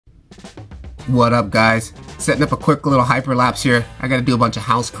What up, guys? Setting up a quick little hyperlapse here. I gotta do a bunch of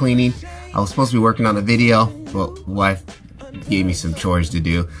house cleaning. I was supposed to be working on a video, but wife gave me some chores to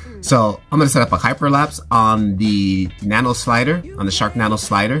do. So I'm gonna set up a hyperlapse on the nano slider, on the Shark Nano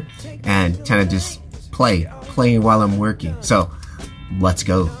slider, and kind of just playing while I'm working. So let's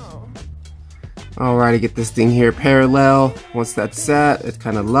go. Alright, I get this thing here parallel. Once that's set, it's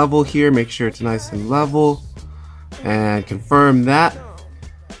kind of level here. Make sure it's nice and level, and confirm that.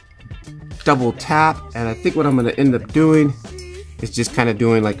 Double tap, and I think what I'm going to end up doing is just kind of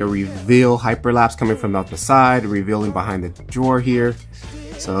doing like a reveal hyperlapse coming from out the side, revealing behind the drawer here.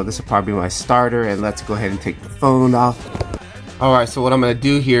 So this will probably be my starter, and let's go ahead and take the phone off. Alright, so what I'm going to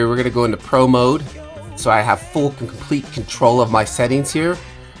do here, we're going to go into pro mode, so I have full and complete control of my settings here.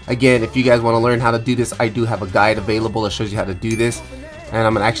 Again, if you guys want to learn how to do this, I do have a guide available that shows you how to do this, and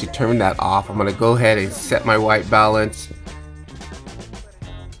I'm going to actually turn that off. I'm going to go ahead and set my white balance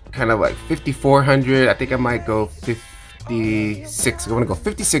kind of like 5400. I think I might go 56. I'm gonna go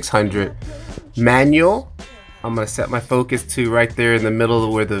 5600 manual. I'm gonna set my focus to right there in the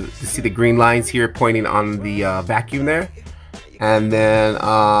middle where you see the green lines here pointing on the vacuum there, and then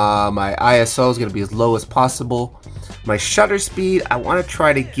my ISO is gonna be as low as possible. My shutter speed, I want to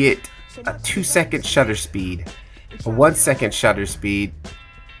try to get a 2-second shutter speed. A 1-second shutter speed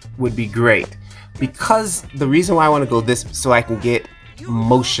would be great, because the reason why I want to go this, so I can get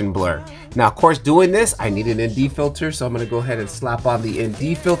motion blur. Now, of course, doing this, I need an ND filter, so I'm going to go ahead and slap on the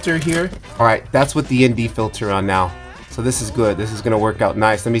ND filter here. Alright, that's with the ND filter on now. So this is good. This is going to work out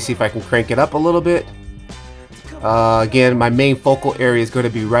nice. Let me see if I can crank it up a little bit. Again, my main focal area is going to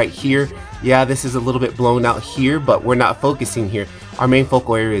be right here. Yeah, this is a little bit blown out here, but we're not focusing here. Our main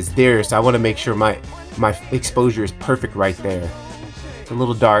focal area is there, so I want to make sure my exposure is perfect right there. It's a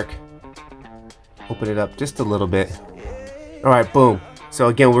little dark. Open it up just a little bit. Alright, boom. So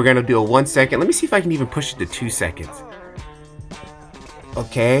again, we're gonna do a 1 second. Let me see if I can even push it to 2 seconds.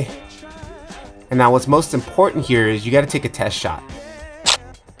 Okay. And now what's most important here is you gotta take a test shot.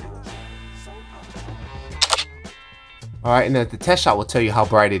 Alright, and then the test shot will tell you how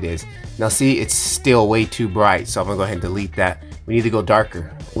bright it is. Now see, it's still way too bright, so I'm gonna go ahead and delete that. We need to go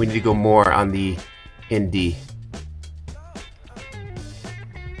darker. We need to go more on the ND.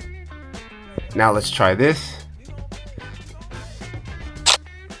 Now let's try this.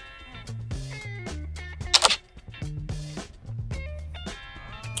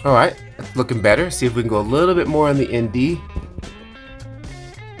 Alright, that's looking better. See if we can go a little bit more on the ND.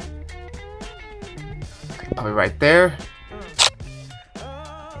 Probably right there.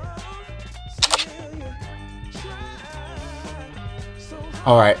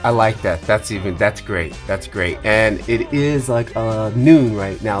 Alright, I like that. That's great. That's great. And it is like noon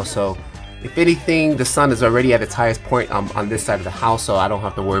right now, so if anything, the sun is already at its highest point on this side of the house, so I don't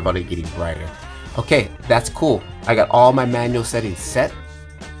have to worry about it getting brighter. Okay, that's cool. I got all my manual settings set.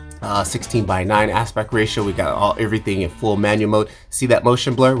 16:9 aspect ratio. We got everything in full manual mode. See that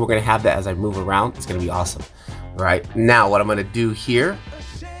motion blur? We're gonna have that as I move around. It's gonna be awesome. All right, now what I'm gonna do here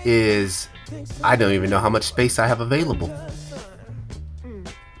is, I don't even know how much space I have available.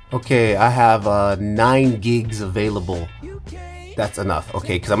 Okay, I have 9 gigs available. That's enough.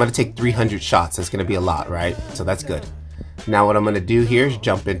 Okay, because I'm gonna take 300 shots. That's gonna be a lot, right? So that's good. Now what I'm gonna do here is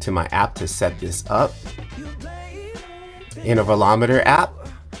jump into my app to set this up. Intervalometer app.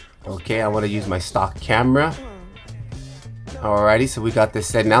 Okay, I want to use my stock camera. Alrighty, so we got this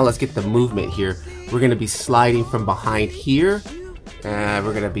set. Now let's get the movement here. We're going to be sliding from behind here. And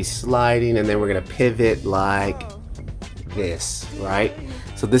we're going to be sliding, and then we're going to pivot like this, right?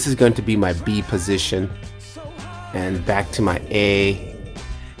 So this is going to be my B position. And back to my A.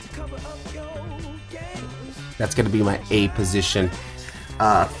 That's going to be my A position.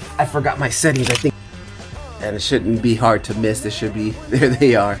 I forgot my settings, I think. And it shouldn't be hard to miss. It should be, there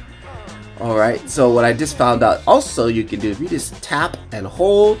they are. Alright, so what I just found out also you can do, if you just tap and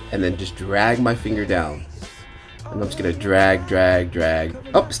hold and then just drag my finger down. And I'm just gonna drag.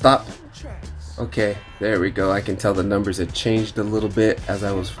 Oh, stop. Okay, there we go. I can tell the numbers had changed a little bit as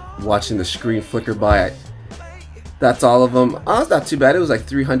I was watching the screen flicker by. That's all of them. Oh, it's not too bad. It was like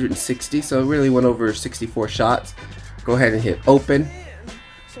 360, so it really went over 64 shots. Go ahead and hit open.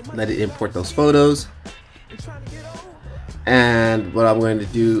 Let it import those photos. And what I'm going to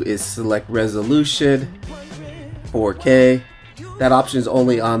do is select resolution 4K. That option is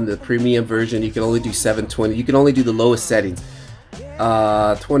only on the premium version. You can only do 720. You can only do the lowest settings.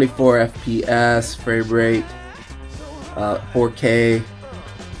 24 FPS frame rate, 4K,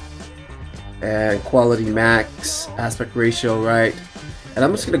 and quality max, aspect ratio, right? And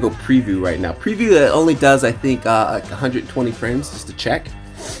I'm just gonna go preview right now. Preview, that only does, I think, like 120 frames, just to check.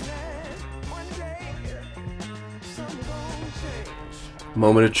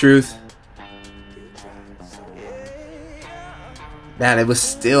 Moment of truth. Man, it was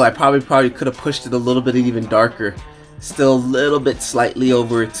still, I probably could have pushed it a little bit even darker. Still a little bit slightly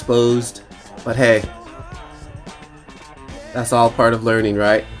overexposed, but hey, that's all part of learning,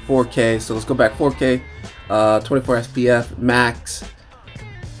 right? 4K, so let's go back. 4K, 24 SPF, max.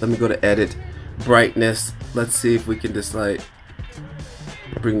 Let me go to edit, brightness. Let's see if we can just like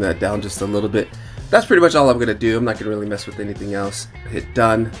bring that down just a little bit. That's pretty much all I'm gonna do. I'm not gonna really mess with anything else. Hit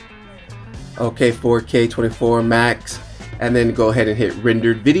done. Okay, 4K, 24 max. And then go ahead and hit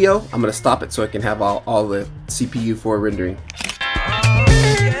rendered video. I'm gonna stop it so I can have all the CPU for rendering.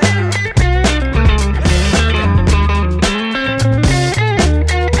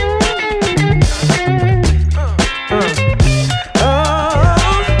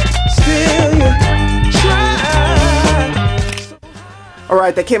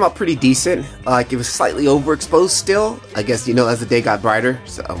 Alright, that came out pretty decent. Like, it was slightly overexposed still. I guess, you know, as the day got brighter.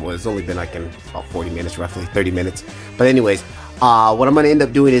 So it's only been like in about 40 minutes, roughly 30 minutes. But anyways, what I'm going to end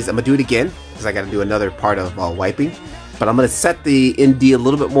up doing is I'm going to do it again, because I got to do another part of wiping. But I'm going to set the ND a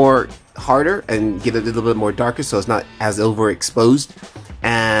little bit more harder and get it a little bit more darker so it's not as overexposed.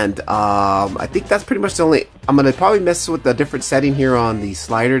 And I think that's pretty much the only... I'm going to probably mess with a different setting here on the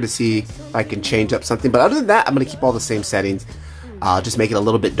slider to see if I can change up something. But other than that, I'm going to keep all the same settings. Just make it a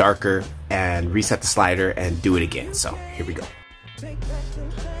little bit darker and reset the slider and do it again. So here we go. I'm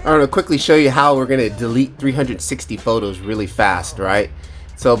going to quickly show you how we're going to delete 360 photos really fast, right?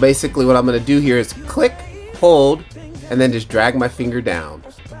 So basically what I'm going to do here is click, hold, and then just drag my finger down.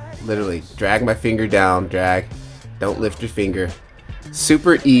 Literally, drag my finger down, drag. Don't lift your finger.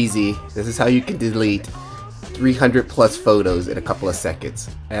 Super easy. This is how you can delete 300 plus photos in a couple of seconds.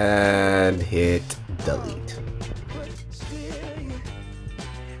 And hit delete.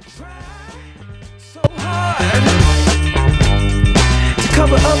 To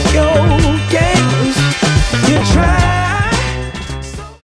cover up your game.